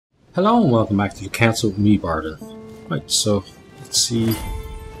Hello and welcome back to the Council with me, Barden. Right, so let's see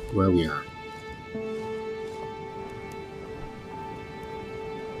where we are.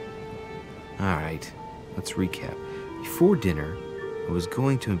 Alright, let's recap. Before dinner, I was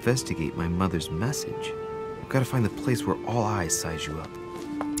going to investigate my mother's message. I've got to find the place where all eyes size you up.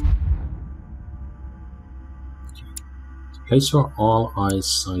 The place where all eyes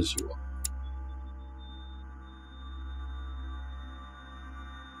size you up.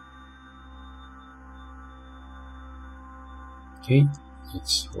 Okay,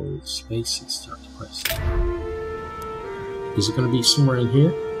 let's hold space and start the quest. Is it going to be somewhere in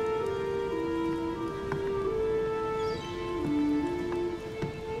here?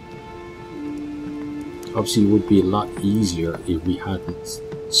 Obviously, it would be a lot easier if we hadn't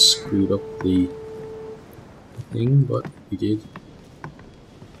screwed up the thing, but we did.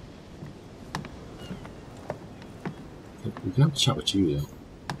 We can have a chat with you, though.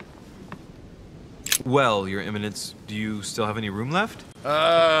 Well, Your Eminence, do you still have any room left?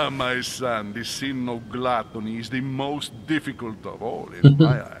 Ah, my son, the sin of gluttony is the most difficult of all in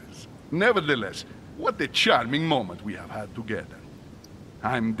my eyes. Nevertheless, what a charming moment we have had together.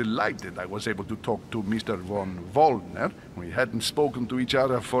 I'm delighted I was able to talk to Mr. von Wollner. We hadn't spoken to each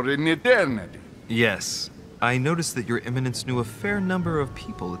other for an eternity. Yes. I noticed that Your Eminence knew a fair number of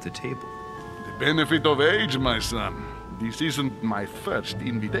people at the table. The benefit of age, my son. This isn't my first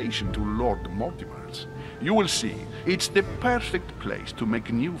invitation to Lord Mortimer's. You will see, it's the perfect place to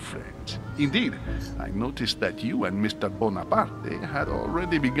make new friends. Indeed, I noticed that you and Mr. Bonaparte had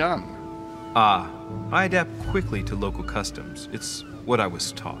already begun. Ah, I adapt quickly to local customs. It's what I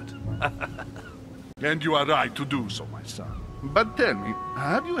was taught. And you are right to do so, my son. But tell me,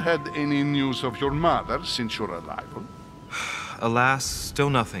 have you had any news of your mother since your arrival? Alas, still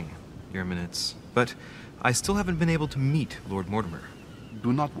nothing, Your Eminence. But I still haven't been able to meet Lord Mortimer.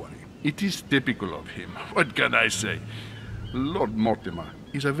 Do not worry. It is typical of him. What can I say? Lord Mortimer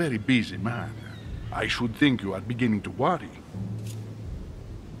is a very busy man. I should think you are beginning to worry.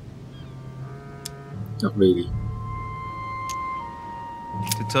 Not really.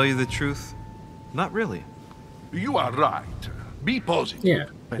 To tell you the truth, not really. You are right. Be positive. Yeah,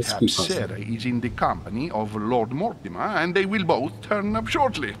 let's be Perhaps positive. Sarah is in the company of Lord Mortimer, and they will both turn up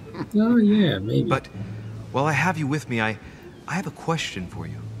shortly. Oh, yeah, maybe. But while I have you with me, I have a question for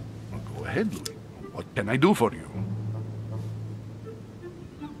you. Go ahead, Louis. What can I do for you?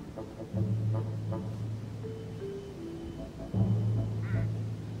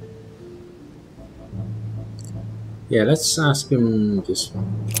 Yeah, let's ask him this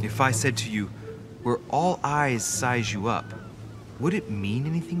one. If I said to you, where all eyes size you up, would it mean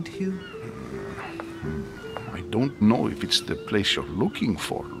anything to you? I don't know if it's the place you're looking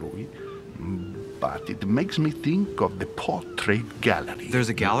for, Louis, but it makes me think of the portrait gallery. There's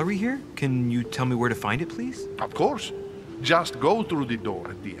a gallery here? Can you tell me where to find it, please? Of course. Just go through the door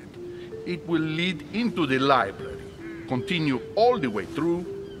at the end. It will lead into the library. Continue all the way through,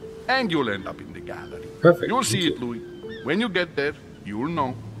 and you'll end up in the gallery. Perfect. You'll see it, Louis. When you get there, you'll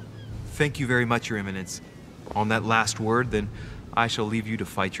know. Thank you very much, Your Eminence. On that last word, then, I shall leave you to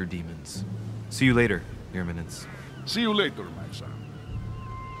fight your demons. See you later, Your Eminence. See you later, my son.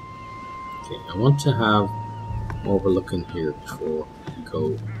 Okay, I want to have more of a look in here before we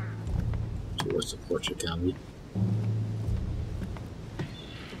go towards the portrait gallery.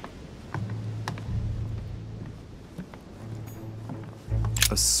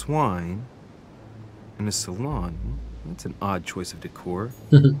 A swine in a salon? That's an odd choice of decor.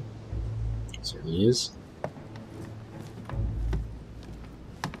 Certainly is.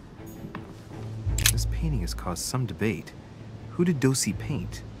 This painting has caused some debate. Who did Dosi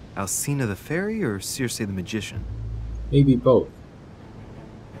paint? Alcina the fairy or Circe the magician? Maybe both.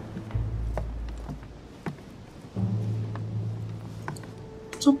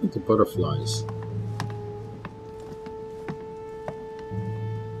 What's up with the butterflies?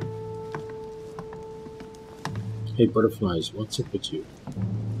 Hey butterflies, what's up with you?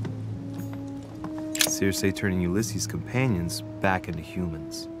 Circe turning Ulysses' companions back into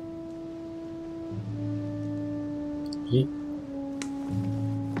humans. Hey.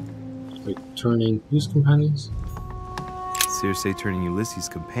 Wait, turning whose companions? Circe turning Ulysses'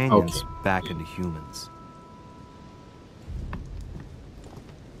 companions Okay. back into humans.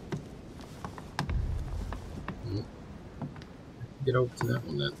 Get over to that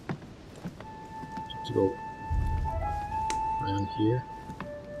one then. To go around here.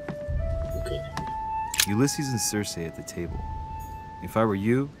 Okay. Ulysses and Circe at the table. If I were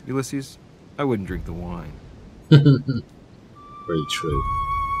you, Ulysses, I wouldn't drink the wine. Very true.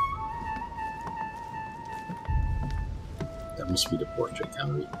 That must be the portrait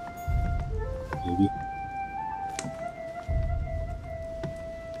gallery. maybe.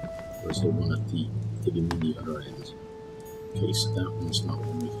 Or is there one at the other end? Okay, so that one's not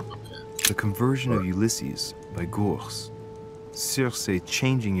one we can look at. The Conversion of Ulysses by Gors. Circe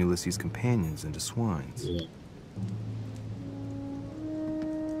changing Ulysses' companions into swines. Yeah.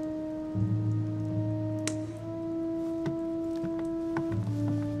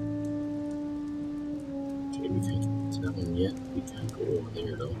 Okay, we can't get to that one yet. We can't go over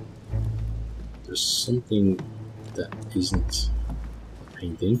there though. There's something that isn't a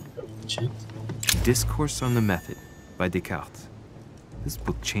painting that we can check. Discourse on the Method by Descartes. This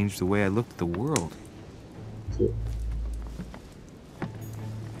book changed the way I looked at the world. Cool.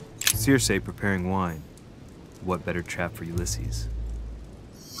 Circe preparing wine. What better trap for Ulysses?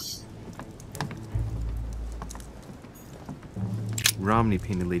 Romney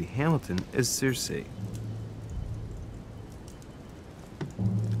painted Lady Hamilton as Circe. Okay,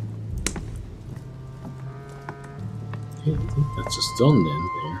 I think that's just done then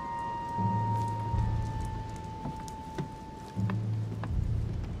there.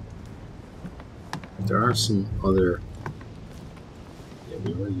 There are some other... Yeah,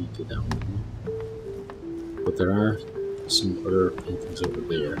 we already did that one, didn't we? But there are some other paintings over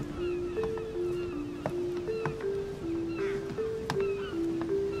there.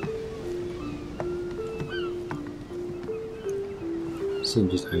 Seeing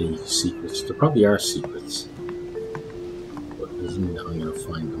just any secrets. There probably are secrets. But it doesn't mean that I'm going to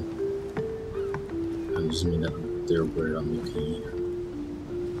find them. And it doesn't mean that they're where I'm looking either.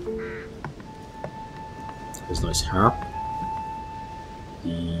 There's a nice harp.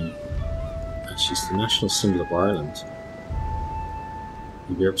 Actually, it's the national symbol of Ireland.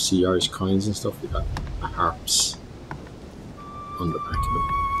 If you ever see Irish coins and stuff, they've got harps on the back of them.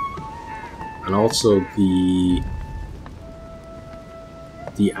 And also the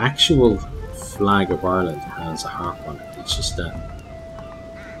actual flag of Ireland has a harp on it. It's just that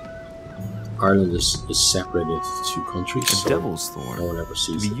Ireland is separated into two countries. A so devil's thorn. no one ever To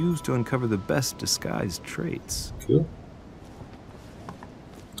sees be it. used to uncover the best disguised traits. Cool.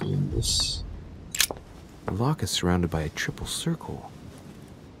 And this. The lock is surrounded by a triple circle.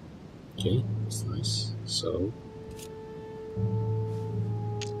 Okay, that's nice. So.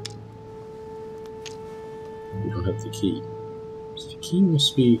 We don't have the key. So the key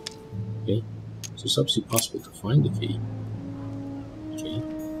must be. Okay. So it's obviously possible to find the key. Okay.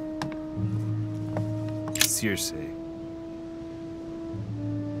 Circe.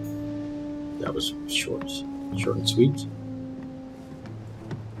 That was short. Short and sweet.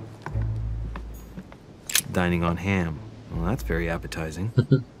 Dining on ham. Well, that's very appetizing.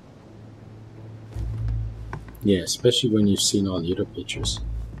 Yeah, especially when you've seen all the other pictures.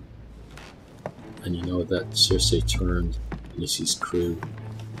 And you know that Circe turned Ulysses' crew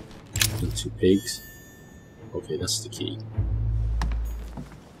into pigs. Okay, that's the key.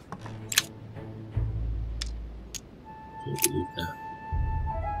 Can you believe that?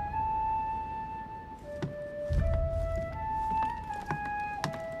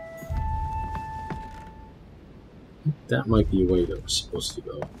 That might be a way that we're supposed to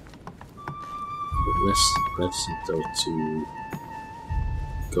go. But less reticent though to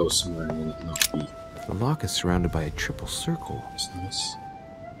go somewhere and then it not be. The lock is surrounded by a triple circle. That's nice.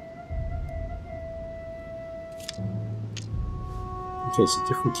 Okay, it's a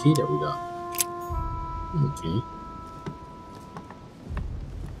different key that we got. Okay.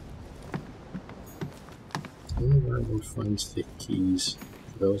 I wonder where one finds the keys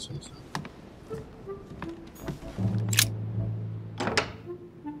for those ones.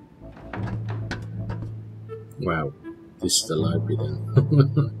 Wow, this is the library then.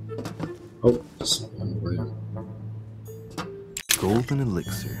 Oh, there's something around. Golden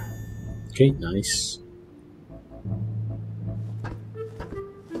elixir. Okay, nice.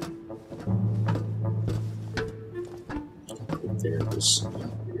 There's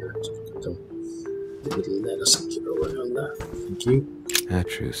something here. Let us get around that. Thank you.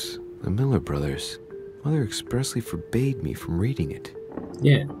 Atrus, the Miller brothers. Mother expressly forbade me from reading it.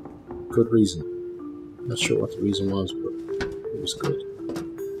 Yeah, good reason. Not sure what the reason was, but it was good.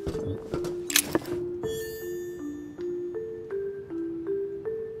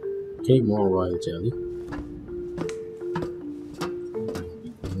 Okay, more royal jelly.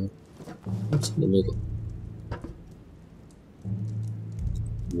 What's in the middle?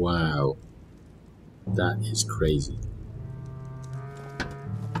 Wow, that is crazy.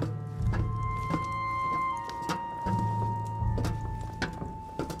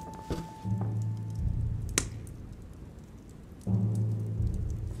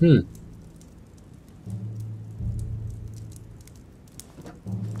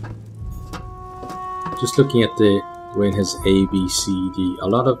 Just looking at the way it has A, B, C, D. A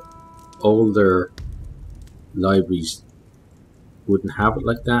lot of older libraries wouldn't have it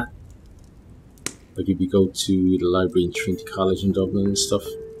like that. Like if you go to the library in Trinity College in Dublin and stuff,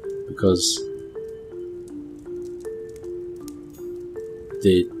 because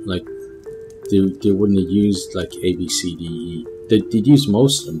they wouldn't have used like A, B, C, D, E. They'd use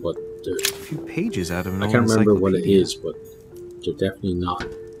most of them, but a few pages out of an I old can't remember what it encyclopedia. is, but they're definitely not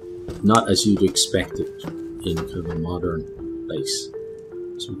as you'd expect it in kind of a modern place.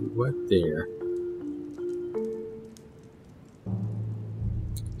 So we go out there.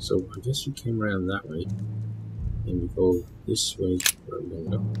 So I guess we came around that way, and we go this way where we're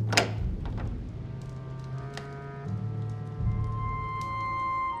going to go.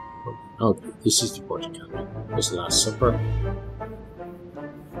 Oh, this is the portrait camera. There's the Last Supper.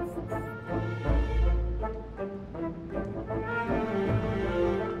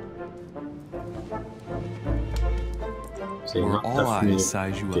 So you're Where not all that familiar. eyes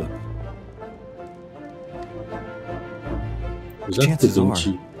size you Okay. up. Was that Da Chances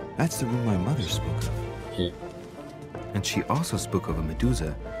Vinci? are, that's the room my mother spoke of. Yeah. And she also spoke of a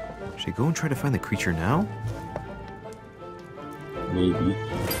Medusa. Should I go and try to find the creature now? Maybe.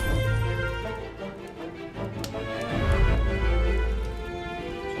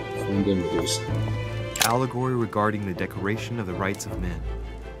 Find the Medusa. Allegory regarding the decoration of the rights of man.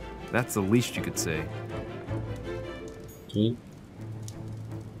 That's the least you could say. Okay.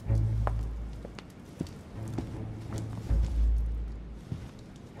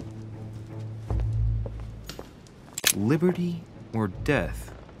 Liberty or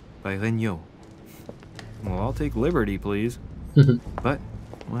Death by Regnault. Well, I'll take liberty, please. But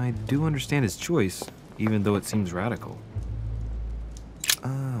I do understand his choice, even though it seems radical.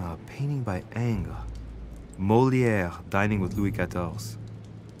 Ah, a painting by Ingres. Molière dining with Louis XIV.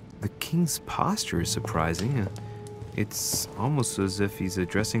 The king's posture is surprising. It's almost as if he's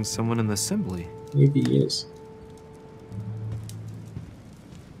addressing someone in the assembly. Maybe he is.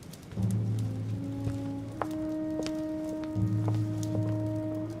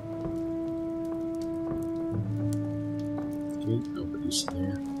 Okay, nobody's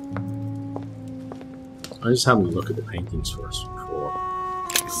there. I just having a look at the paintings first before.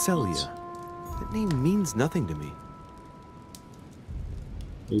 Celia. That name means nothing to me.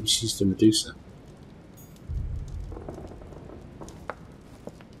 Maybe she's the Medusa.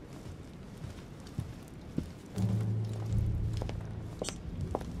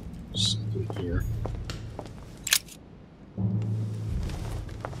 Something here.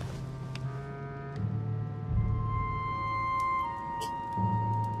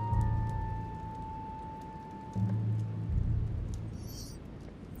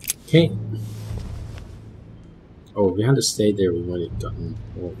 Okay. Oh, if we had to stay there, we might have gotten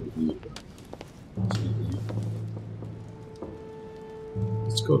more of a view.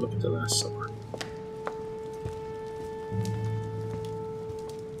 Let's go look at the Last Supper.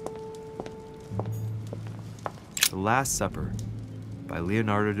 The Last Supper by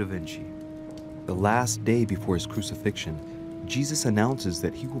Leonardo da Vinci. The last day before his crucifixion, Jesus announces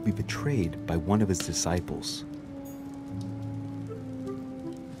that he will be betrayed by one of his disciples.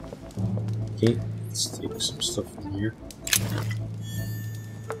 Okay, let's take some stuff from here.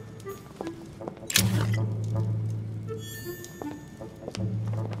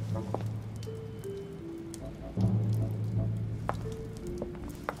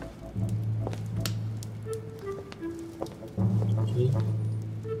 Okay,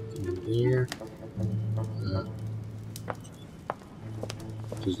 in there.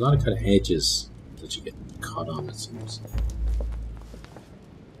 There's a lot of kind of edges that you get caught on, it seems.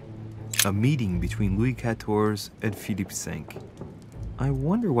 A meeting between Louis XIV and Philippe V. I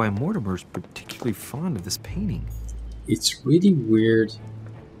wonder why Mortimer's particularly fond of this painting. It's really weird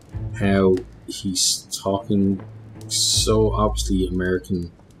how he's talking so obviously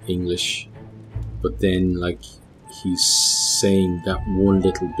American English, but then like he's saying that one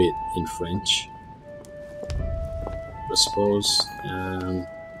little bit in French. I suppose you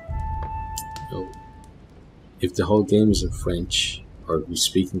know, if the whole game is in French, or if he's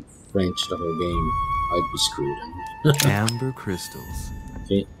speaking French the whole game, I'd be screwed. Amber Crystals.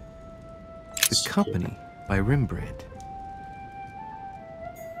 Okay. The Company by Rembrandt.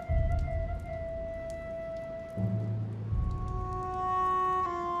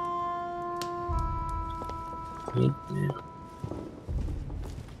 Okay, now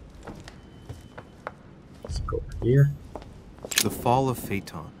let's go over here. The Fall of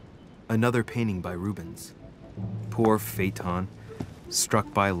Phaeton. Another painting by Rubens. Poor Phaeton,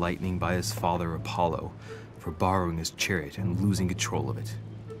 struck by lightning by his father Apollo for borrowing his chariot and losing control of it.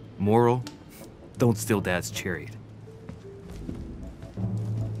 Moral, Don't steal Dad's chariot.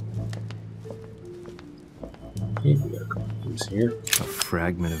 Okay, we got a couple things here. A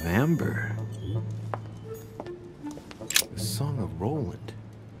fragment of amber. The Song of Roland.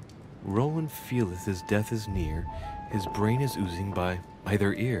 Roland feeleth his death is near, his brain is oozing by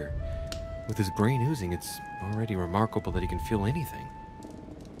either ear. With his brain oozing, it's already remarkable that he can feel anything.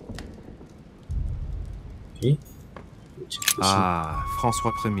 Okay. Check this out. Ah,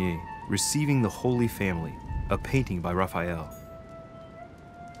 François Ier, Receiving the Holy Family, a painting by Raphael.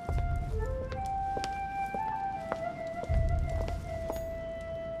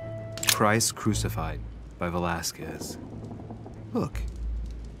 Christ Crucified by Velázquez. Look,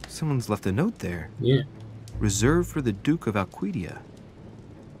 someone's left a note there. Yeah. Reserved for the Duke of Alquidia.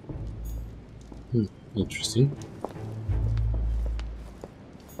 Interesting.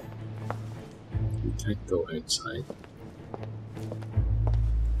 We can't go outside.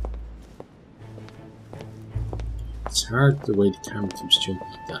 It's hard the way the camera keeps jumping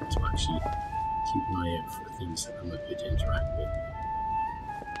like that to actually keep an eye out for things that I might be able to interact with.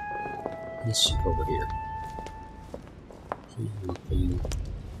 Let's check over here. Okay, nothing.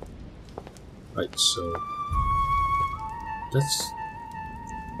 Right, so that's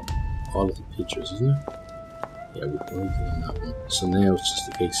all of the pictures, isn't it? Yeah, we've already done that one. So now it's just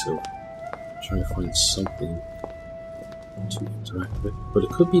a case of trying to find something to interact with. But it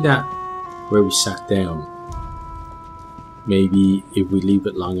could be that where we sat down, maybe if we leave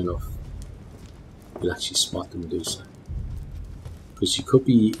it long enough, we'll actually spot the Medusa. Because she could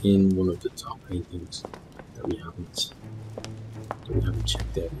be in one of the top paintings that we haven't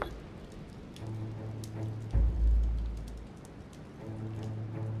checked out yet.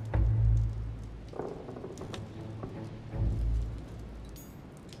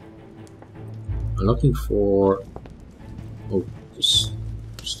 I'm looking for... Oh, there's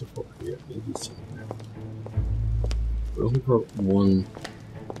stuff over here. Maybe it's in there. We're looking for one...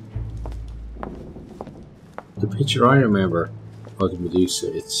 The picture I remember of the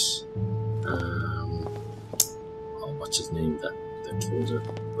Medusa, it's... oh, what's his name that kills her?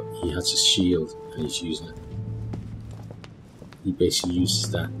 But he has a shield and he's using it. He basically uses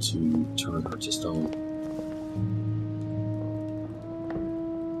that to turn her to stone.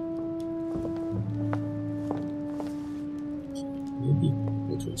 Maybe.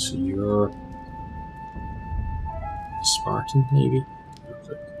 Okay, so you're a Spartan, maybe?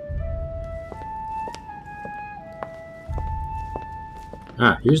 Okay.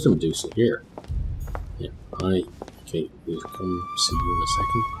 Ah, here's the Medusa, here. Yeah, okay, we'll come see you in a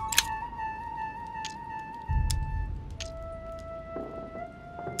second.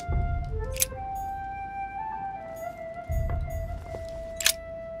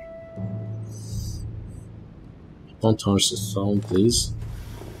 Don't touch the phone, please.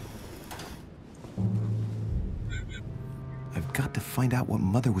 I've got to find out what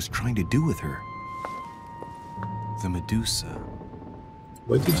Mother was trying to do with her. The Medusa.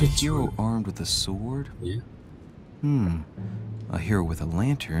 What did A you hero armed with a sword? Yeah. A hero with a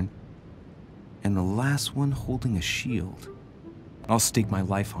lantern. And the last one holding a shield. I'll stake my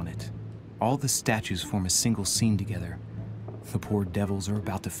life on it. All the statues form a single scene together. The poor devils are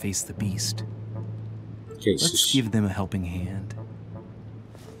about to face the beast. Okay, Let's so give them a helping hand.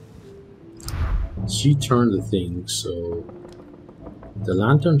 she turned the thing so the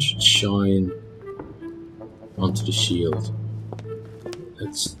lantern should shine onto the shield.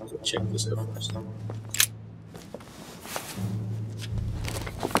 Let's go check this out first.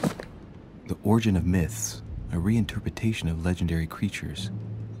 The Origin of Myths, a reinterpretation of legendary creatures.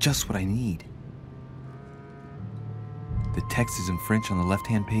 Just what I need. The text is in French on the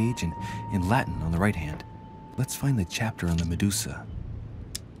left-hand page and in Latin on the right hand. Let's find the chapter on the Medusa.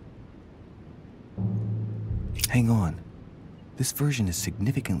 Hang on. This version is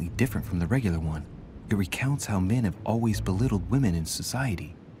significantly different from the regular one. It recounts how men have always belittled women in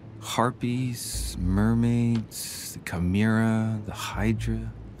society. Harpies, mermaids, the chimera, the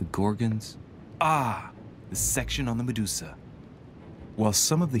hydra, the gorgons. Ah, the section on the Medusa. While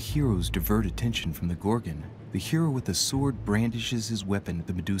some of the heroes divert attention from the gorgon, the hero with the sword brandishes his weapon at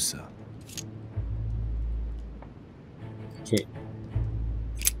the Medusa. Okay.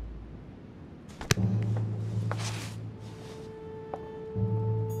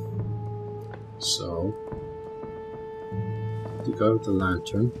 So, the guy with the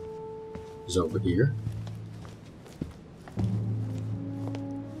lantern is over here.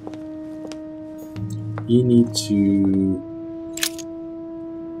 You need to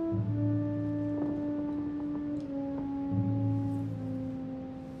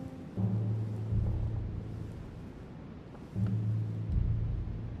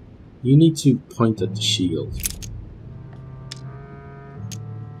You need to point at the shield.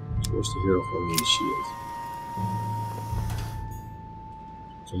 Towards the hero holding the shield.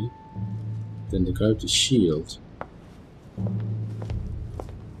 Okay. Then the guy with the shield.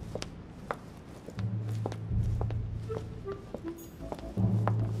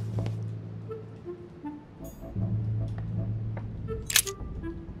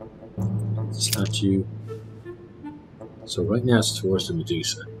 The statue. So right now it's towards the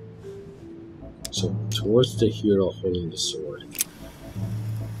Medusa. So towards the hero holding the sword.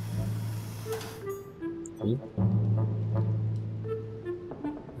 Okay.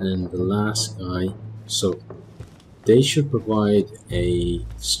 And the last guy, so they should provide a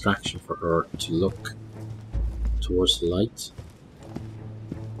distraction for her to look towards the light.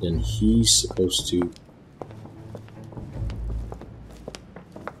 Then he's supposed to,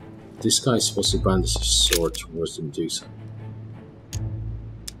 this guy's supposed to brandish his sword towards the Medusa.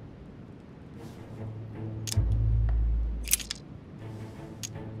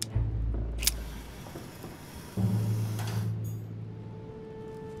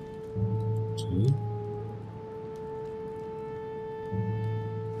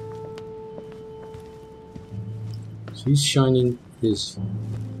 So he's shining his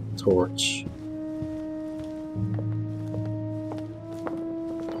torch.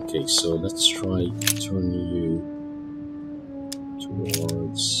 Okay, so let's try turn you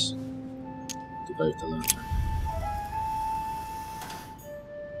towards the guy with the lantern.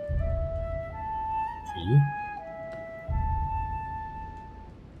 Okay.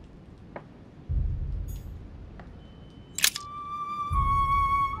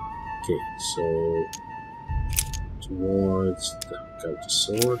 Okay, so towards the guy with the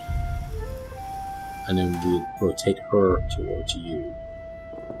sword, and then we'll rotate her towards you.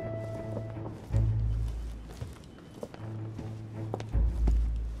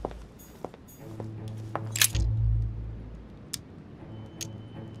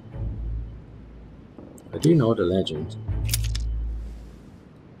 I do know the legend.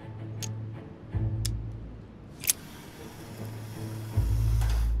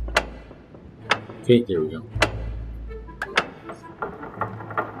 Okay, there we go.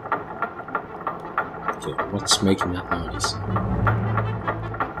 Okay, what's making that noise?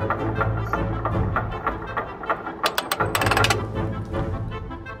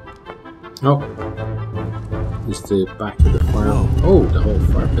 Oh, it's the back of the fire. Oh, the whole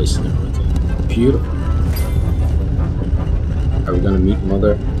fireplace now. Okay, beautiful. Are we gonna meet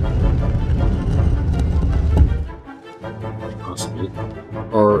Mother? Possibly.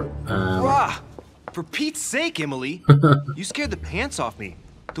 Or, For Pete's sake, Emily! You scared the pants off me.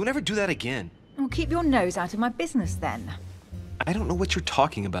 Don't ever do that again. Well, keep your nose out of my business then. I don't know what you're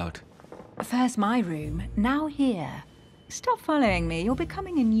talking about. First my room, now here. Stop following me, you're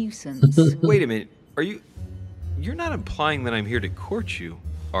becoming a nuisance. Wait a minute. You're not implying that I'm here to court you,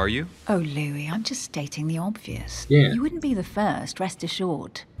 are you? Oh, Louis, I'm just stating the obvious. Yeah. You wouldn't be the first, rest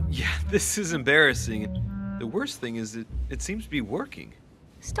assured. Yeah, this is embarrassing. The worst thing is that it seems to be working.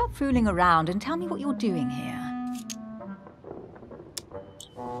 Stop fooling around and tell me what you're doing here.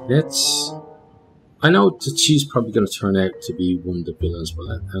 I know that she's probably going to turn out to be one of the villains, but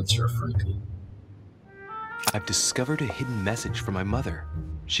I'll answer her frankly. I've discovered a hidden message from my mother.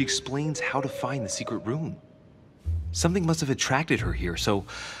 She explains how to find the secret room. Something must have attracted her here, so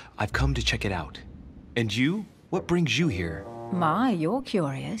I've come to check it out. And you? What brings you here? My, you're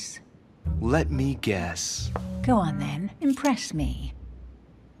curious. Let me guess. Go on then, impress me.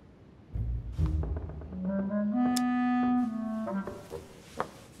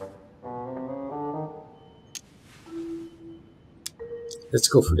 Let's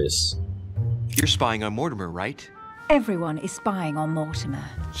go for this. You're spying on Mortimer, right? Everyone is spying on Mortimer.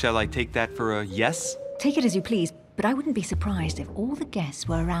 Shall I take that for a yes? Take it as you please, but I wouldn't be surprised if all the guests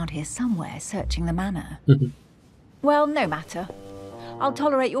were around here somewhere searching the manor. Well, no matter. I'll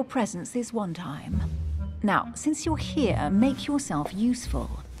tolerate your presence this one time. Now, since you're here, make yourself useful.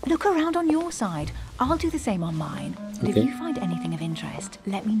 Look around on your side. I'll do the same on mine. And if you find anything of interest,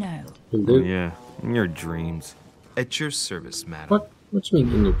 let me know. Will do. Yeah, in your dreams. At your service, madam. What do you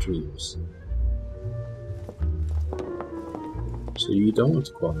mean in your dreams? So you don't want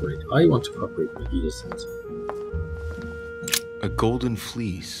to cooperate. I want to cooperate, but he doesn't. A golden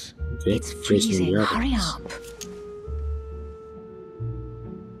fleece. Okay, It's chasing freezing. the Hurry airbags. up.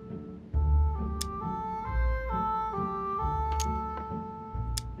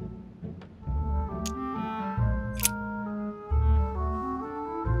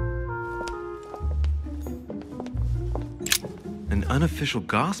 An unofficial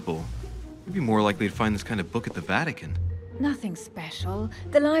gospel? You'd be more likely to find this kind of book at the Vatican. Nothing special.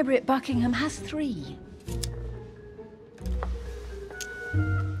 The library at Buckingham has 3.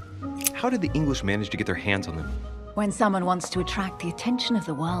 How did the English manage to get their hands on them? When someone wants to attract the attention of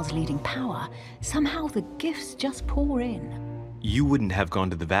the world's leading power, somehow the gifts just pour in. You wouldn't have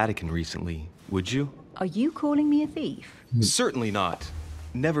gone to the Vatican recently, would you? Are you calling me a thief? Certainly not.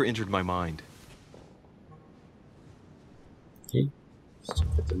 Never entered my mind. Okay, let's check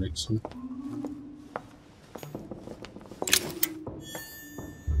out the next one.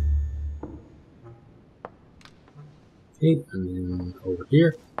 Okay, and then over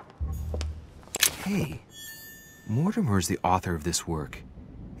here. Hey, Mortimer's the author of this work.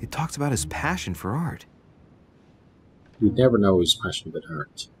 It talks about his passion for art. You'd never know he's passionate about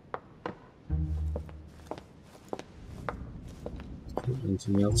art. Okay,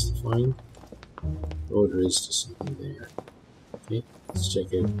 anything else to find? Oh, there is just something there. Okay, let's check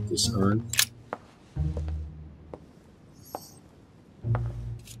out this urn.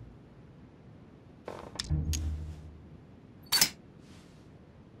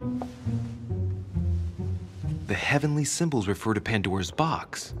 The heavenly symbols refer to Pandora's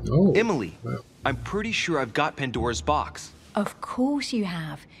box. Oh, Emily, wow. I'm pretty sure I've got Pandora's box. Of course you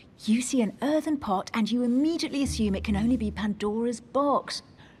have. You see an earthen pot and you immediately assume it can only be Pandora's box.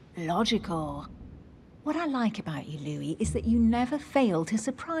 Logical. What I like about you, Louis, is that you never fail to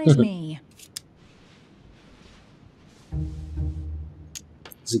surprise me.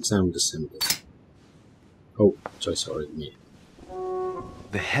 Let's examine the symbols. Oh, choice already made.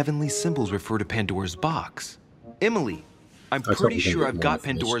 The heavenly symbols refer to Pandora's box. Emily, I'm thought pretty we were gonna sure get I've more got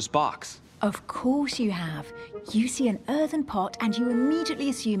information. Pandora's box. Of course you have. You see an earthen pot and you immediately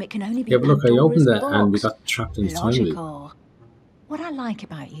assume it can only be Yeah, but look, I Pandora's opened it box. and we got trapped in the time loop. Logical. What I like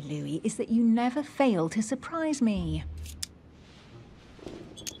about you, Louis, is that you never fail to surprise me.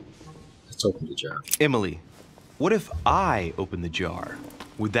 Let's open the jar. Emily, what if I open the jar?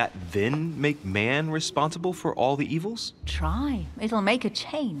 Would that then make man responsible for all the evils? Try. It'll make a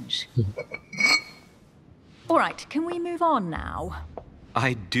change. All right, can we move on now?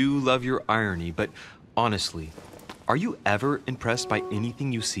 I do love your irony, but honestly, are you ever impressed by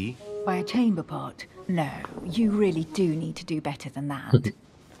anything you see? By a chamber pot? No, you really do need to do better than that.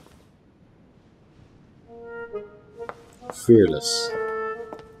 Fearless.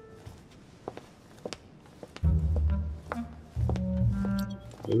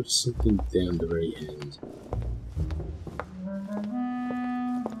 There's something down the very end.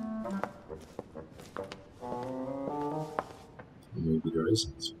 Maybe there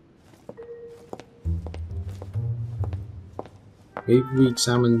isn't. Maybe we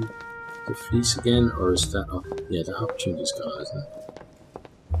examine the fleece again, or is that up? Yeah, the opportunity's gone, isn't it?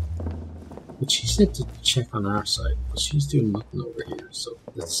 But she said to check on our side, but she's doing nothing over here, so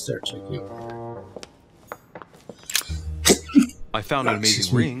let's start checking over here. I found an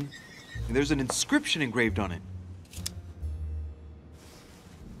Excuse amazing me. ring, and there's an inscription engraved on it.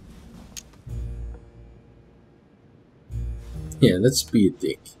 Yeah, let's be a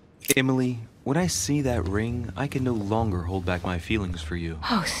dick. Emily, when I see that ring, I can no longer hold back my feelings for you.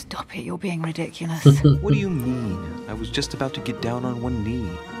 Oh, stop it. You're being ridiculous. What do you mean? I was just about to get down on one knee.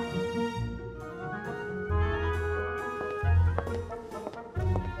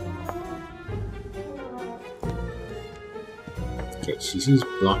 Okay, she's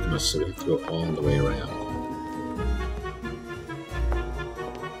blocking us, so we have to go all the way around.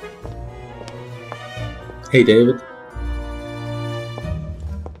 Hey, David.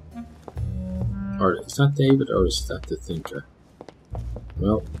 Or is that David, or is that the thinker?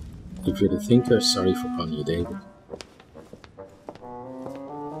 Well, if you're the thinker, sorry for calling you David.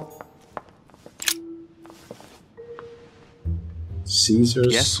 Caesar's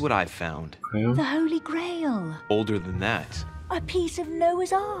Guess what I found? The crown? Holy Grail. Older than that. A piece of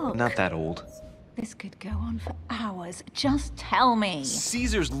Noah's Ark. Not that old. This could go on for hours. Just tell me.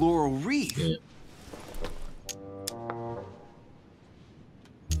 Caesar's laurel wreath. Yeah.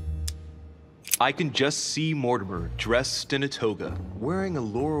 I can just see Mortimer dressed in a toga, wearing a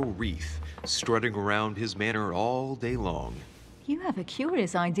laurel wreath, strutting around his manor all day long. You have a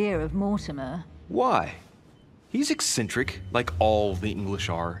curious idea of Mortimer. Why? He's eccentric, like all the English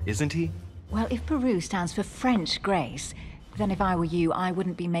are, isn't he? Well, if Peru stands for French grace, then if I were you, I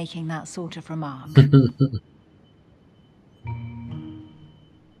wouldn't be making that sort of remark.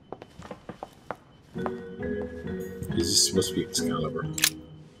 Is this supposed to be Excalibur?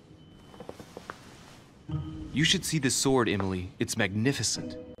 You should see this sword, Emily. It's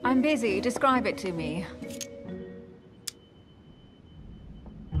magnificent. I'm busy. Describe it to me.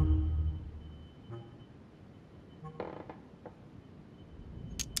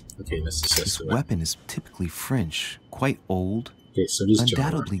 Okay, let's assess This the weapon is typically French, quite old, Okay, so this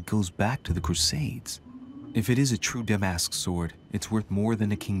undoubtedly goes back to the Crusades. If it is a true Damask sword, it's worth more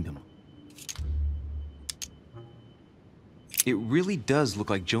than a kingdom. It really does look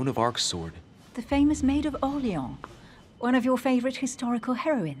like Joan of Arc's sword. The famous Maid of Orleans, one of your favorite historical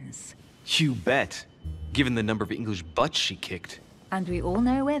heroines. You bet. Given the number of English butts she kicked. And we all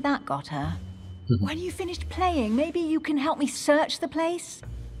know where that got her. When you finished playing, maybe you can help me search the place?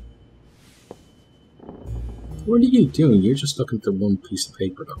 What are you doing? You're just looking at one piece of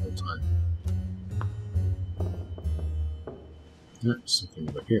paper the whole time. There's something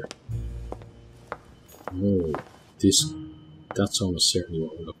over here. Oh, this. That's almost certainly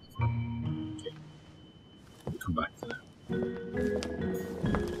what we're looking for. Okay. We'll come back to that.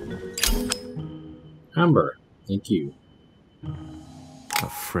 Amber. Thank you. A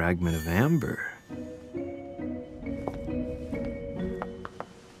fragment of amber.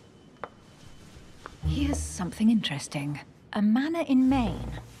 Here's something interesting. A manor in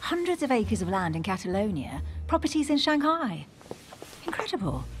Maine, hundreds of acres of land in Catalonia, properties in Shanghai.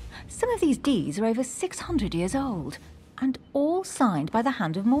 Incredible. Some of these deeds are over 600 years old, and all signed by the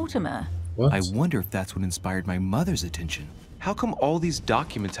hand of Mortimer. What? I wonder if that's what inspired my mother's attention. How come all these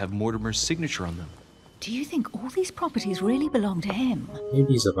documents have Mortimer's signature on them? Do you think all these properties really belong to him?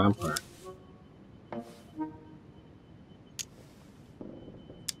 Maybe he's a vampire.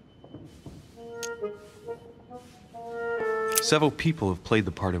 Several people have played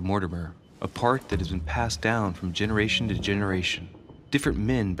the part of Mortimer, a part that has been passed down from generation to generation. Different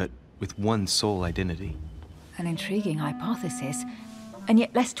men, but with one sole identity. An intriguing hypothesis, and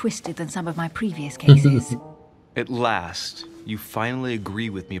yet less twisted than some of my previous cases. At last, you finally agree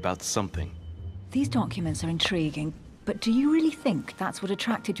with me about something. These documents are intriguing, but do you really think that's what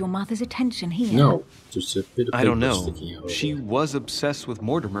attracted your mother's attention here? No, just a bit of I don't paper know. sticking out. She was obsessed with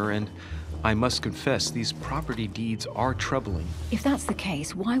Mortimer, and I must confess, these property deeds are troubling. If that's the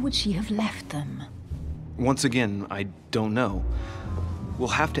case, why would she have left them? Once again, I don't know. We'll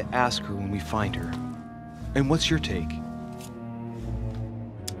have to ask her when we find her. And what's your take?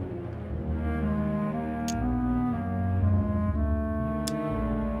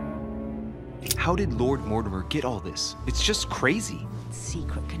 How did Lord Mortimer get all this? It's just crazy.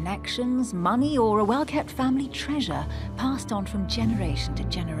 Secret connections, money, or a well-kept family treasure passed on from generation to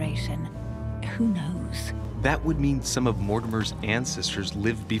generation. Who knows? That would mean some of Mortimer's ancestors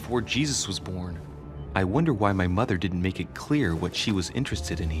lived before Jesus was born. I wonder why my mother didn't make it clear what she was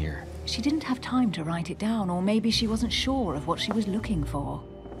interested in here. She didn't have time to write it down, or maybe she wasn't sure of what she was looking for.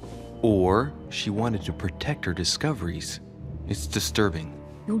 Or she wanted to protect her discoveries. It's disturbing.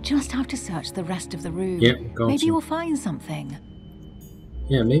 You'll just have to search the rest of the room. Yeah, got Maybe you. you'll find something.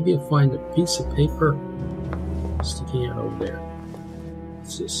 Yeah, maybe you'll find a piece of paper sticking out over there.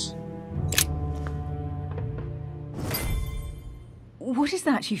 What's this? What is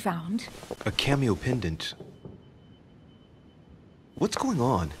that you found? A cameo pendant. What's going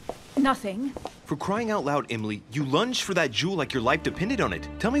on? Nothing. For crying out loud, Emily, you lunged for that jewel like your life depended on it.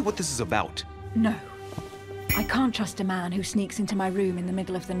 Tell me what this is about. No. I can't trust a man who sneaks into my room in the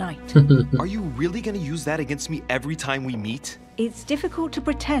middle of the night. Are you really gonna use that against me every time we meet? It's difficult to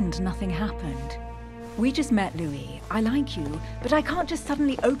pretend nothing happened. We just met, Louis. I like you, but I can't just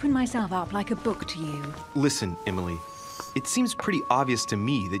suddenly open myself up like a book to you. Listen, Emily. It seems pretty obvious to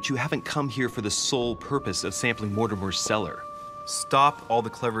me that you haven't come here for the sole purpose of sampling Mortimer's cellar. Stop all the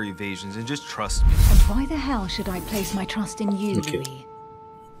clever evasions and just trust me. And why the hell should I place my trust in you, Okay. Louis?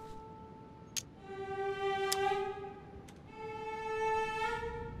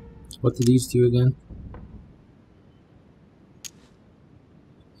 What do these do again?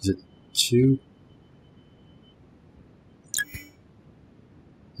 Is it 2?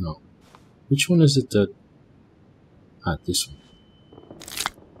 No. Which one is it that... Ah, this one.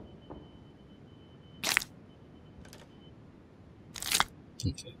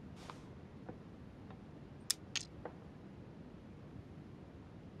 Okay.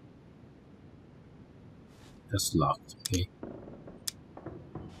 That's locked, okay.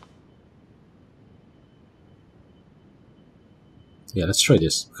 Yeah, let's try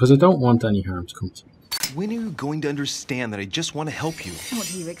this, because I don't want any harm to come to me. When are you going to understand that I just want to help you? What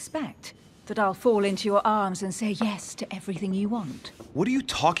do you expect? That I'll fall into your arms and say yes to everything you want? What are you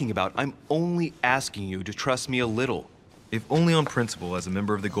talking about? I'm only asking you to trust me a little. If only on principle, as a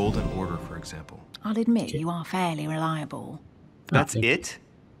member of the Golden Order, for example. I'll admit you are fairly reliable. That's Okay. it?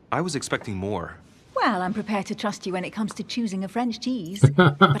 I was expecting more. Well, I'm prepared to trust you when it comes to choosing a French cheese.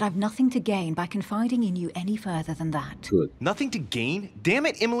 But I've nothing to gain by confiding in you any further than that. Good. Nothing to gain? Damn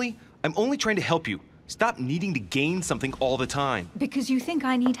it, Emily! I'm only trying to help you. Stop needing to gain something all the time. Because you think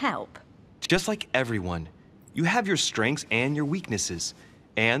I need help? Just like everyone, you have your strengths and your weaknesses,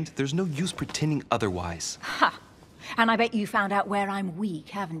 and there's no use pretending otherwise. Ha! And I bet you found out where I'm weak,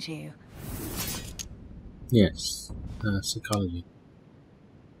 haven't you? Yes. Psychology.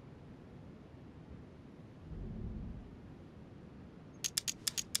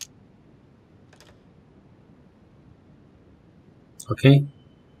 Okay,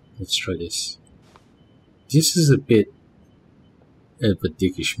 let's try this. This is a bit of a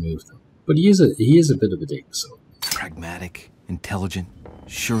dickish move, though. But he is a bit of a dick, so. Pragmatic, intelligent,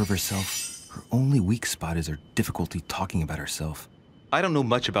 sure of herself. Her only weak spot is her difficulty talking about herself. I don't know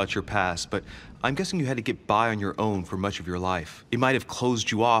much about your past, but I'm guessing you had to get by on your own for much of your life. It might have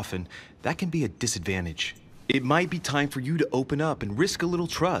closed you off, and that can be a disadvantage. It might be time for you to open up and risk a little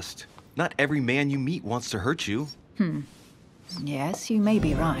trust. Not every man you meet wants to hurt you. Yes, you may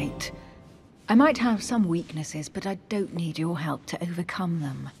be right. I might have some weaknesses, but I don't need your help to overcome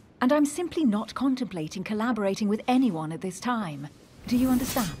them. And I'm simply not contemplating collaborating with anyone at this time. Do you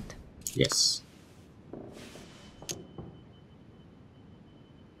understand? Yes.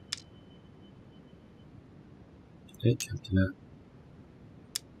 Okay, come to that.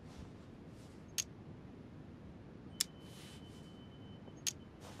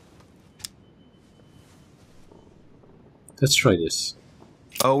 Let's try this.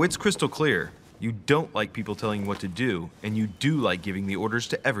 Oh, it's crystal clear. You don't like people telling you what to do, and you do like giving the orders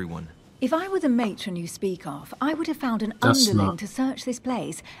to everyone. If I were the matron you speak of, I would have found an That's underling not to search this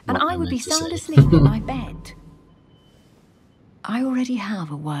place, and what I I would be meant to sound say. asleep in my bed. I already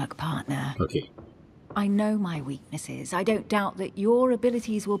have a work partner. Okay. I know my weaknesses. I don't doubt that your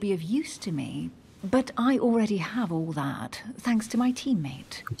abilities will be of use to me, but I already have all that, thanks to my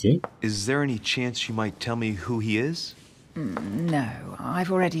teammate. Okay. Is there any chance you might tell me who he is? No,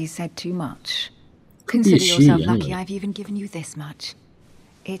 I've already said too much. Could be Consider a she, yourself lucky anyway. I've even given you this much.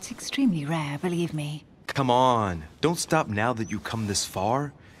 It's extremely rare, believe me. Come on, don't stop now that you've come this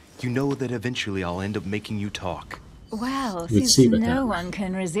far. You know that eventually I'll end up making you talk. Well, We'd since see about no that. one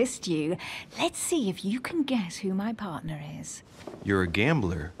can resist you, let's see if you can guess who my partner is. You're a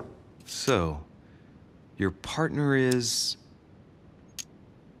gambler. So, your partner is...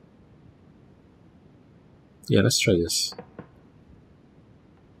 Yeah, let's try this.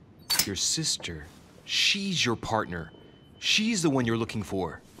 your sister. She's your partner. She's the one you're looking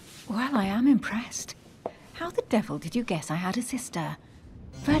for. Well, I am impressed. How the devil did you guess I had a sister?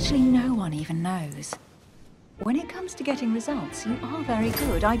 Virtually no one even knows. When it comes to getting results, you are very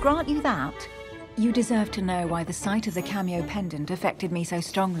good, I grant you that. You deserve to know why the sight of the cameo pendant affected me so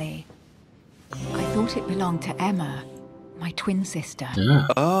strongly. I thought it belonged to Emma, my twin sister. Ah,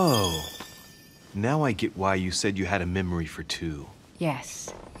 Oh. Now I get why you said you had a memory for two.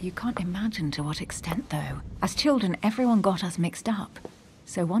 Yes, you can't imagine to what extent, though. As children, everyone got us mixed up.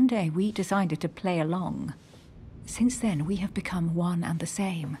 So one day we decided to play along. Since then, we have become one and the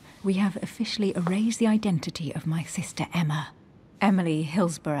same. We have officially erased the identity of my sister Emma. Emily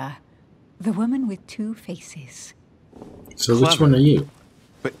Hillsborough. The woman with two faces. so which Clever. one are you?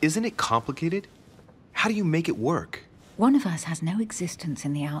 But isn't it complicated? How do you make it work? One of us has no existence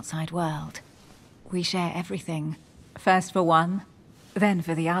in the outside world. We share everything. First for one, then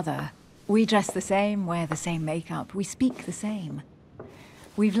for the other. We dress the same, wear the same makeup, we speak the same.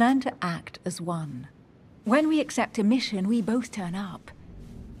 We've learned to act as one. When we accept a mission, we both turn up.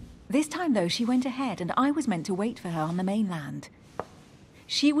 This time, though, she went ahead, and I was meant to wait for her on the mainland.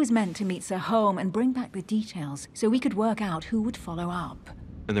 She was meant to meet Sir Home and bring back the details so we could work out who would follow up.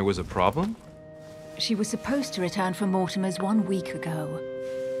 And there was a problem? She was supposed to return from Mortimer's 1 week ago.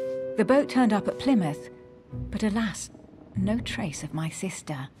 The boat turned up at Plymouth, but alas, no trace of my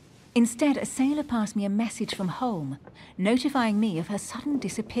sister. Instead, a sailor passed me a message from home, notifying me of her sudden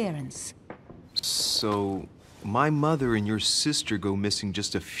disappearance. So, my mother and your sister go missing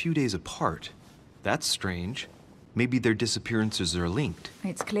just a few days apart. That's strange. Maybe their disappearances are linked.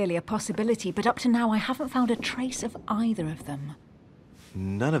 It's clearly a possibility, but up to now I haven't found a trace of either of them.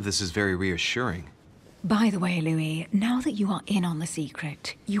 None of this is very reassuring. By the way, Louis, now that you are in on the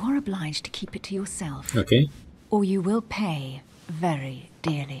secret, you are obliged to keep it to yourself, Okay. or you will pay very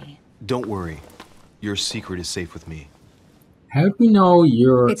dearly. Don't worry. Your secret is safe with me. How do we know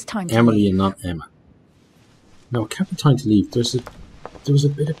you're It's time to Emily leave. and not Emma? No, it can't be time to leave. There was a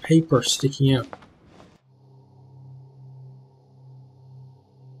bit of paper sticking out.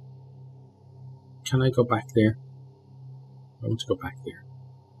 Can I go back there? I want to go back there.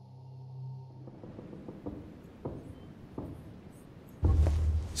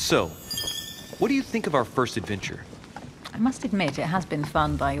 So, what do you think of our first adventure? I must admit it has been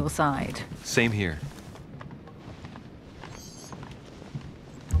fun by your side. Same here.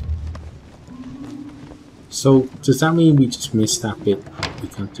 So, does that mean we just missed that bit? We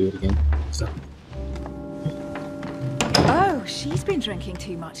can't do it again? Is that... Oh, she's been drinking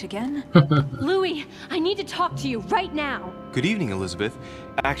too much again. Louis, I need to talk to you right now. Good evening, Elizabeth.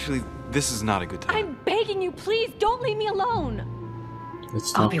 Actually, this is not a good time. I'm begging you, please don't leave me alone.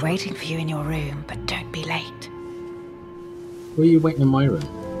 Let's I'll talk. be waiting for you in your room, but don't be late. Where are you waiting in my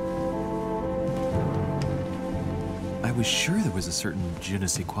room? I was sure there was a certain je ne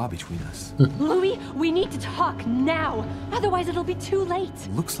sais quoi between us. Louis, we need to talk now. Otherwise, it'll be too late.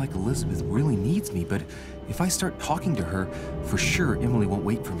 Looks like Elizabeth really needs me, but if I start talking to her, for sure Emily won't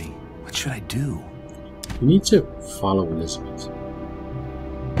wait for me. What should I do? You need to follow Elizabeth.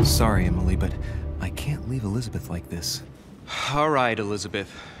 Sorry, Emily, but I can't leave Elizabeth like this. All right,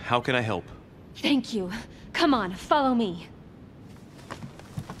 Elizabeth. How can I help? Thank you. Come on, follow me.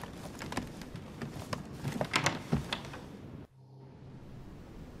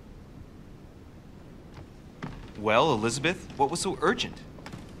 Well, Elizabeth, what was so urgent?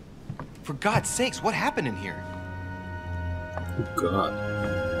 For God's sakes, what happened in here? Oh, God.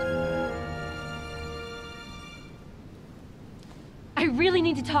 I really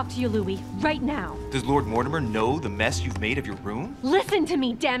need to talk to you, Louis, right now. Does Lord Mortimer know the mess you've made of your room? Listen to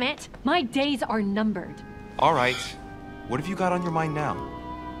me, damn it! My days are numbered. All right. What have you got on your mind now?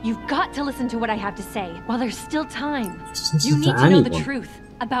 You've got to listen to what I have to say while there's still time. Just listen You need to to know the anyone. truth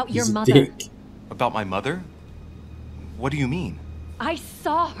about He's your a mother. dick. About my mother? What do you mean? I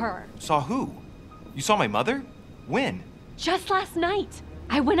saw her Saw who? You saw my mother? When? just last night.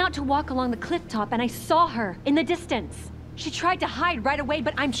 I went out to walk along the cliff top and I saw her in the distance. She tried to hide right away,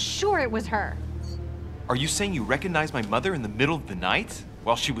 but I'm sure it was her. Are you saying you recognized my mother in the middle of the night?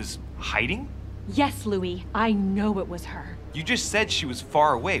 While she was hiding? Yes, Louis, I know it was her. You just said she was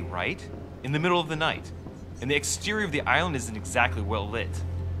far away, right? In the middle of the night. And the exterior of the island isn't exactly well lit.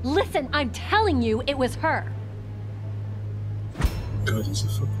 Listen, I'm telling you it was her. God, he's a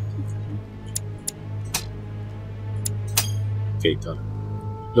fucking... Okay, done.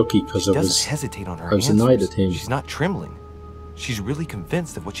 Lucky, because She I doesn't was... hesitate on her I was answers. annoyed at him. She's not trembling. She's really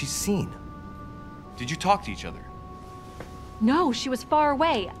convinced of what she's seen. Did you talk to each other? No, she was far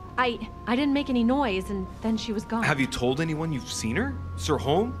away. I didn't make any noise and then she was gone. Have you told anyone you've seen her? Sir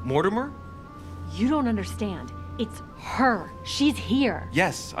Holm? Mortimer? You don't understand. It's her. She's here.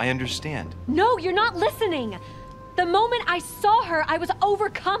 Yes, I understand. No, you're not listening. The moment I saw her, I was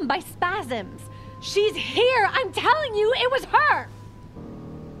overcome by spasms. She's here. I'm telling you, it was her.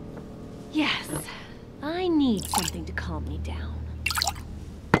 Yes, I need something to calm me down.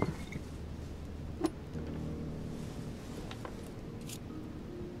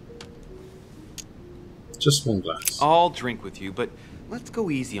 Just one glass. I'll drink with you, but let's go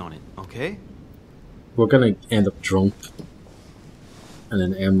easy on it, okay? We're gonna end up drunk. And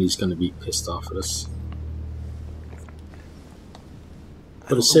then Emily's gonna be pissed off at us. I But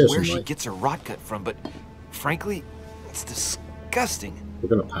don't it's know seriously, where she Mike. gets her rot gut from, but frankly, it's disgusting. We're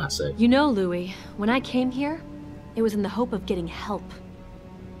gonna pass out. You know, Louis, when I came here, it was in the hope of getting help.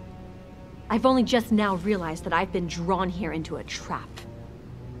 I've only just now realized that I've been drawn here into a trap.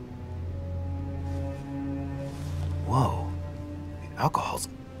 Whoa. The alcohol's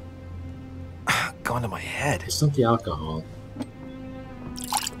gone to my head. It's not the alcohol.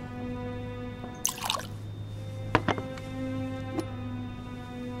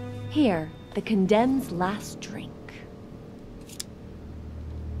 Here, the condemned's last drink.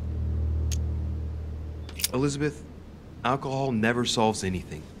 Elizabeth, alcohol never solves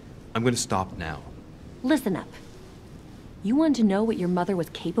anything. I'm gonna stop now. Listen up. You want to know what your mother was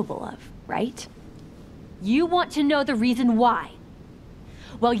capable of, right? You want to know the reason why.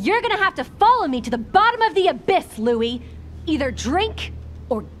 Well, you're gonna have to follow me to the bottom of the abyss, Louis. Either drink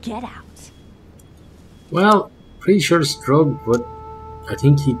or get out. Well, pretty sure it's drug, but I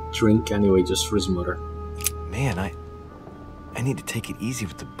think he'd drink anyway just for his mother. Man, I need to take it easy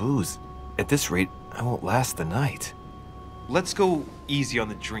with the booze. At this rate, I won't last the night. Let's go easy on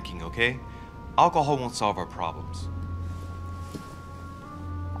the drinking, okay? Alcohol won't solve our problems.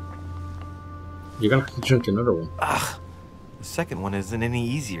 You're gonna have to drink another one. The second one isn't any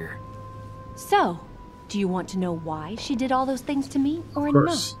easier. So, do you want to know why she did all those things to me or Of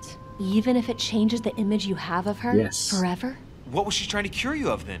course. not? Even if it changes the image you have of her Yes. forever? What was she trying to cure you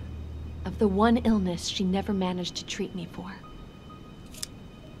of then? Of the one illness she never managed to treat me for.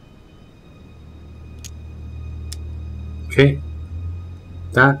 Okay.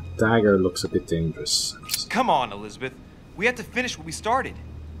 That dagger looks a bit dangerous. Come on, Elizabeth. We have to finish what we started.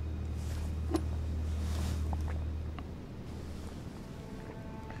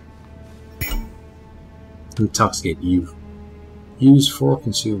 Intoxicate you. Use 4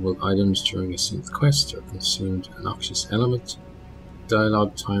 consumable items during a synth quest or consumed a noxious element.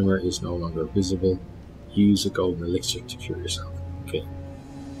 Dialogue timer is no longer visible. Use a golden elixir to cure yourself. Okay.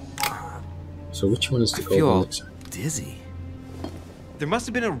 So which one is the golden elixir? Dizzy. There must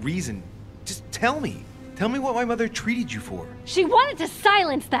have been a reason. Just tell me. Tell me what my mother treated you for. She wanted to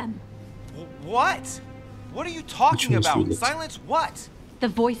silence them. What? What are you talking about? Silence what? The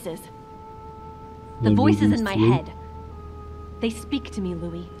voices. The Maybe voices these in my 3? head. They speak to me,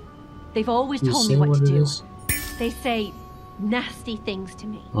 Louis. They've always Can you told say me what to it do. is? They say nasty things to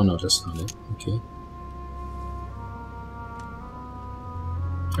me. Oh no, that's not it. Okay.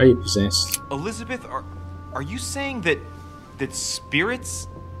 Are you possessed? Elizabeth, are you saying that spirits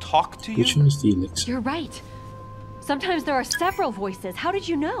talk to you? Which one is the elixir? You're right. Sometimes there are several voices. How did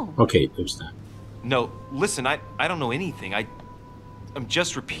you know? Okay, there's that. No, listen, I don't know anything. I'm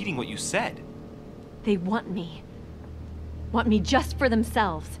just repeating what you said. They want me. Want me just for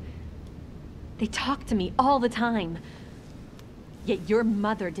themselves. They talk to me all the time. Yet your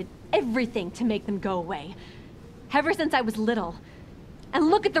mother did everything to make them go away. Ever since I was little. And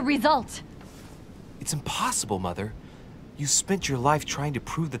look at the result. It's impossible, Mother. You spent your life trying to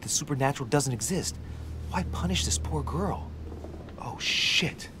prove that the supernatural doesn't exist. Why punish this poor girl? Oh,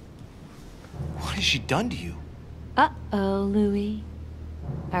 shit. What has she done to you? Uh-oh, Louis.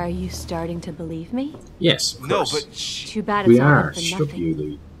 Are you starting to believe me? Yes, of No, course. but Too bad it's We all are. up for Shut nothing. you,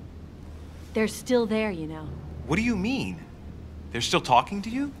 Louis. They're still there, you know. what do you mean? They're still talking to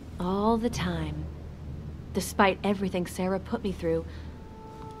you? All the time. Despite everything Sarah put me through,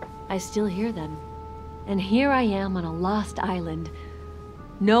 I still hear them. And here I am on a lost island,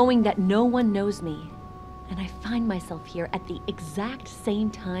 knowing that no one knows me. And I find myself here at the exact same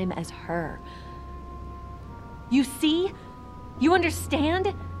time as her. You see? You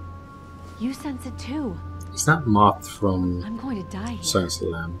understand? You sense it too. Is that Moth from I'm going to die here. Silence of the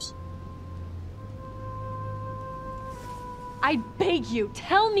Lambs? I beg you,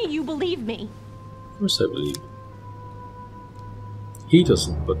 tell me you believe me. Of course I believe. He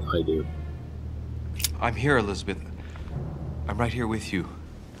doesn't, but I do. I'm here, Elizabeth. I'm right here with you.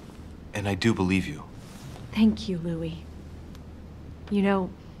 And I do believe you. Thank you, Louis. You know,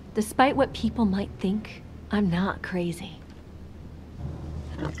 despite what people might think, I'm not crazy.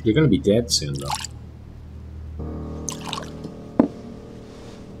 You're gonna be dead soon, though.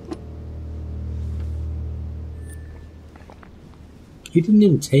 He didn't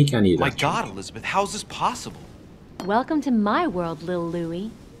even take any of that. My God, Elizabeth, how's this possible? Welcome to my world, little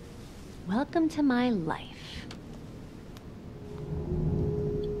Louis. Welcome to my life.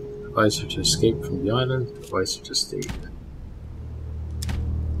 Advise her to escape from the island. Advise her to stay here.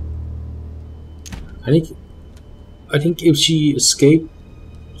 I think if she escaped,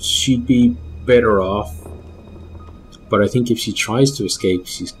 she'd be better off. But I think if she tries to escape,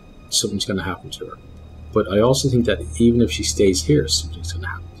 something's going to happen to her. But I also think that even if she stays here, something's going to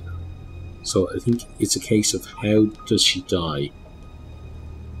happen to her. So I think it's a case of how does she die.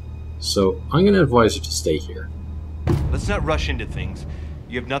 So I'm going to advise her to stay here. Let's not rush into things.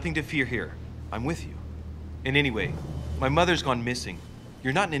 You have nothing to fear here. I'm with you. And anyway, my mother's gone missing.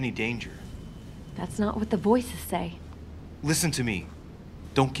 You're not in any danger. That's not what the voices say. Listen to me.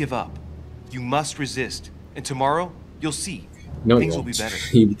 Don't give up. You must resist. And tomorrow, you'll see. No, Things you will be won't. better.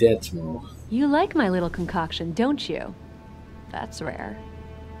 You'll be dead tomorrow. You like my little concoction, don't you? That's rare.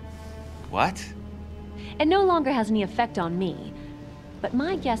 What? It no longer has any effect on me, but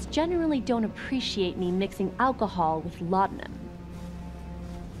my guests generally don't appreciate me mixing alcohol with laudanum.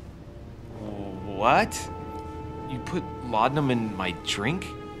 What? You put laudanum in my drink?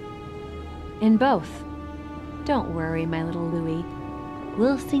 In both. Don't worry, my little Louis.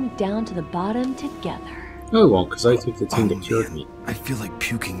 We'll sink down to the bottom together. No, I won't, because I took the thing that cured me. I feel like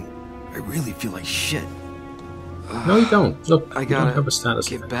puking. I really feel like shit. No, you don't. Look, I you don't gotta have a status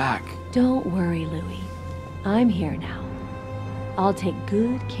get effect. back. Don't worry, Louis. I'm here now. I'll take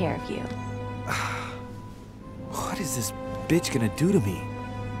good care of you. What is this bitch gonna do to me?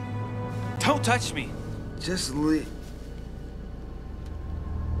 Don't touch me! Just leave.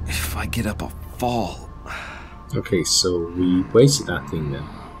 If I get up, I'll fall. Okay, so we wasted that thing then.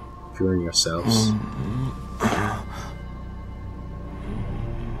 Curing ourselves.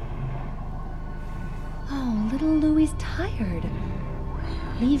 Oh, little Louie's tired.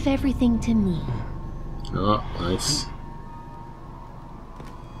 Leave everything to me. Oh, nice.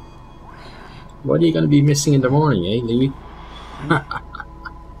 What are you going to be missing in the morning, eh, Louis?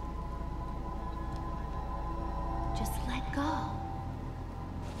 Just let go.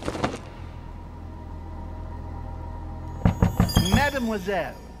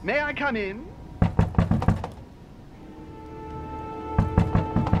 Mademoiselle, may I come in?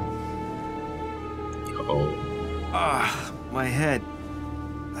 my head.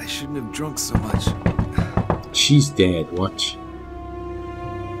 I shouldn't have drunk so much. She's dead, watch.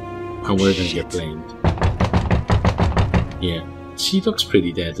 And we're gonna get blamed. Yeah. She looks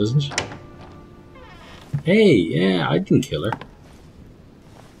pretty dead, doesn't she? Hey, yeah, I didn't kill her.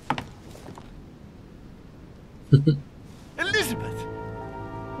 Elizabeth!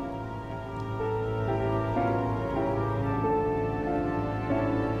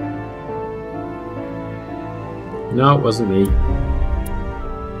 No, it wasn't me.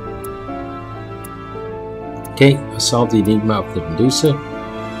 Okay, I solved the enigma of the Medusa.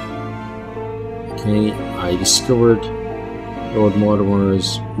 Okay, I discovered Lord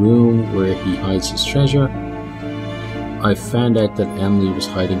Mortimer's room where he hides his treasure. I found out that Emily was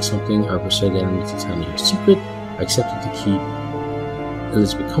hiding something. I persuaded Emily to tell me her secret. I accepted to keep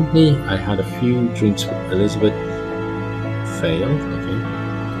Elizabeth company. I had a few drinks with Elizabeth. Failed, okay.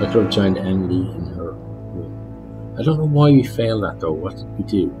 I could have joined Emily in her room. I don't know why we failed that though. What did we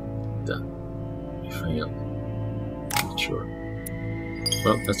do that we failed? I'm not sure.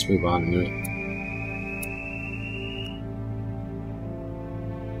 Well, let's move on anyway.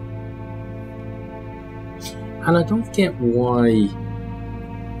 And I don't get why.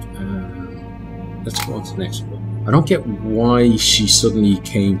 Let's go on to the next one. I don't get why she suddenly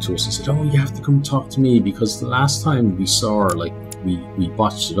came to us and said, "Oh, you have to come talk to me," because the last time we saw her, like we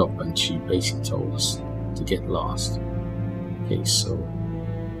botched it up, and she basically told us to get lost. Okay, so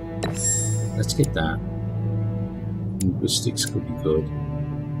let's get that. Linguistics could be good.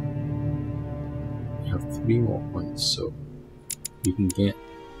 We have 3 more points, so we can get.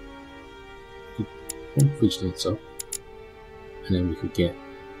 Pump vigilance up, and then we could get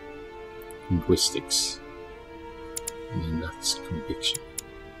linguistics, and then that's conviction.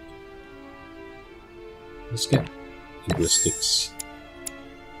 Let's get linguistics,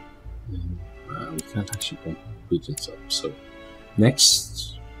 and we can't actually pump vigilance up, so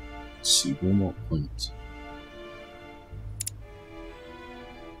next, let's see, 1 more point.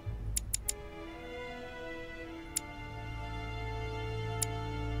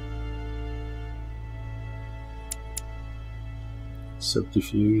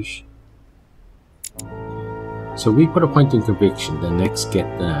 Subterfuge. So we put a point in conviction, then next get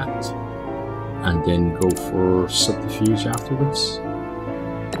that, and then go for subterfuge afterwards.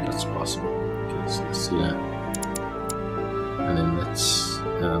 That's possible. Okay, so let's see that, and then let's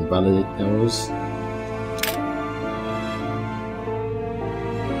validate those.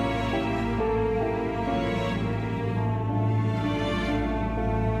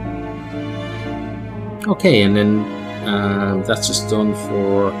 Okay, and then that's just done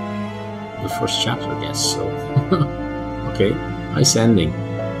for the first chapter, I guess. So, okay, nice ending.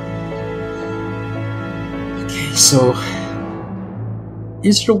 Okay, so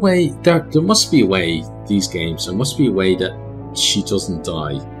is there a way? There must be a way. These games, there must be a way that she doesn't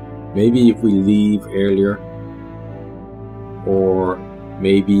die. Maybe if we leave earlier, or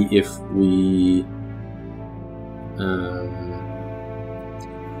maybe if we.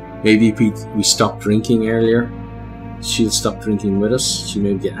 Maybe if we stop drinking earlier, she'll stop drinking with us. She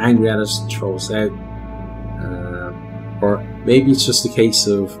may get angry at us and throw us out. Or maybe it's just a case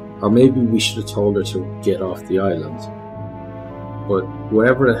of, or maybe we should have told her to get off the island. But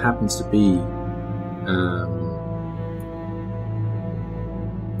wherever it happens to be,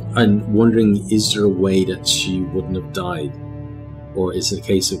 I'm wondering, is there a way that she wouldn't have died? Or is it a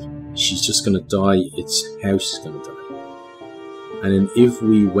case of she's just going to die, it's how she's going to die? And then if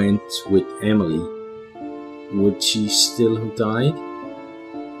we went with Emily, would she still have died?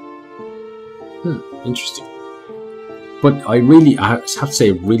 Interesting. But I have to say,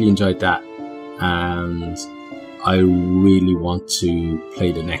 I really enjoyed that. And I really want to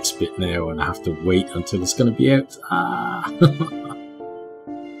play the next bit now, and I have to wait until it's going to be out.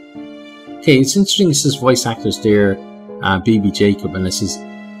 Okay, it's interesting. It says voice actors there, BB Jacob, and it says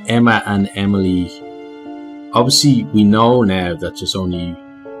Emma and Emily. Obviously, we know now that there's only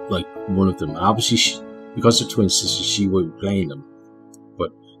like one of them. Obviously, because they're twin sisters, she will be playing them.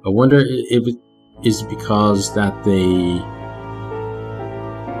 But I wonder if it is because that they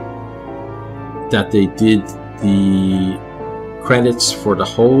did the credits for the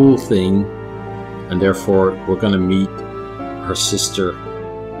whole thing, and therefore we're going to meet her sister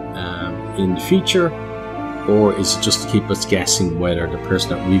in the future, or is it just to keep us guessing whether the person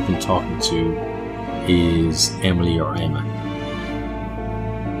that we've been talking to is Emily or Emma?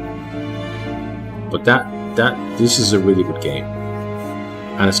 But this is a really good game,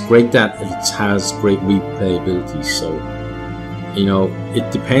 and it's great that it has great replayability. So, you know, it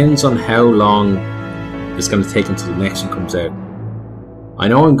depends on how long it's going to take until the next one comes out. I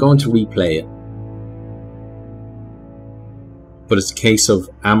know I'm going to replay it, but it's a case of,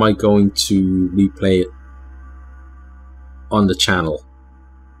 am I going to replay it on the channel?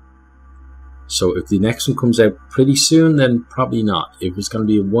 So if the next one comes out pretty soon, then probably not. If it's going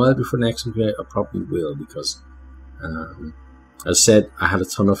to be a while before the next one comes out, I probably will, because as I said, I had a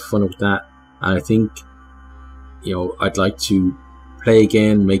ton of fun with that, and I think, you know, I'd like to play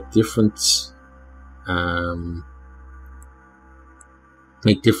again, make different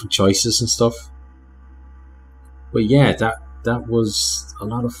choices and stuff. But yeah, that was a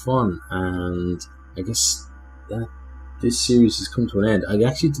lot of fun, and I guess that this series has come to an end. I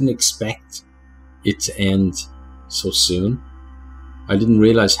actually didn't expect it to end so soon. I didn't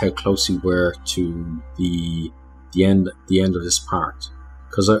realize how close we were to the end of this part,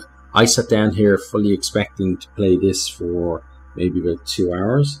 because I sat down here fully expecting to play this for maybe about 2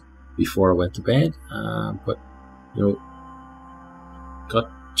 hours before I went to bed, but you know, got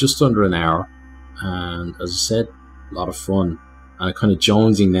just under an hour, and as I said, a lot of fun. And I'm kind of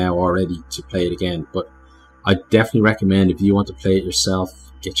jonesing now already to play it again, but I definitely recommend, if you want to play it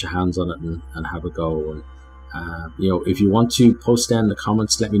yourself, get your hands on it and have a go. And you know, if you want to, post down in the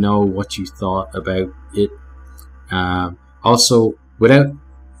comments, let me know what you thought about it. Also, without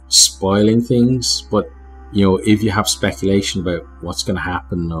spoiling things, but you know, if you have speculation about what's going to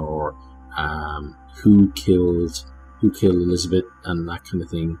happen, or who killed Elizabeth and that kind of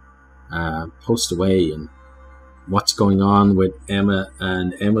thing, post away. And what's going on with Emma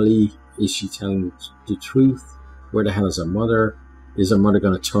and Emily? Is she telling the truth? Where the hell is her mother? Is her mother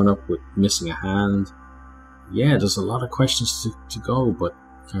going to turn up with missing a hand? Yeah, there's a lot of questions to go, but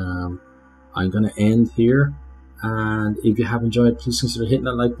I'm going to end here. And if you have enjoyed, please consider hitting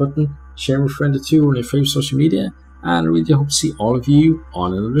that like button, share with a friend or two on your favorite social media, and I really hope to see all of you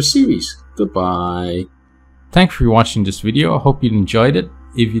on another series. Goodbye. Thanks for watching this video. I hope you enjoyed it.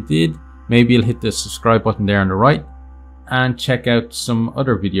 If you did, maybe you'll hit the subscribe button there on the right, and check out some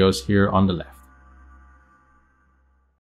other videos here on the left.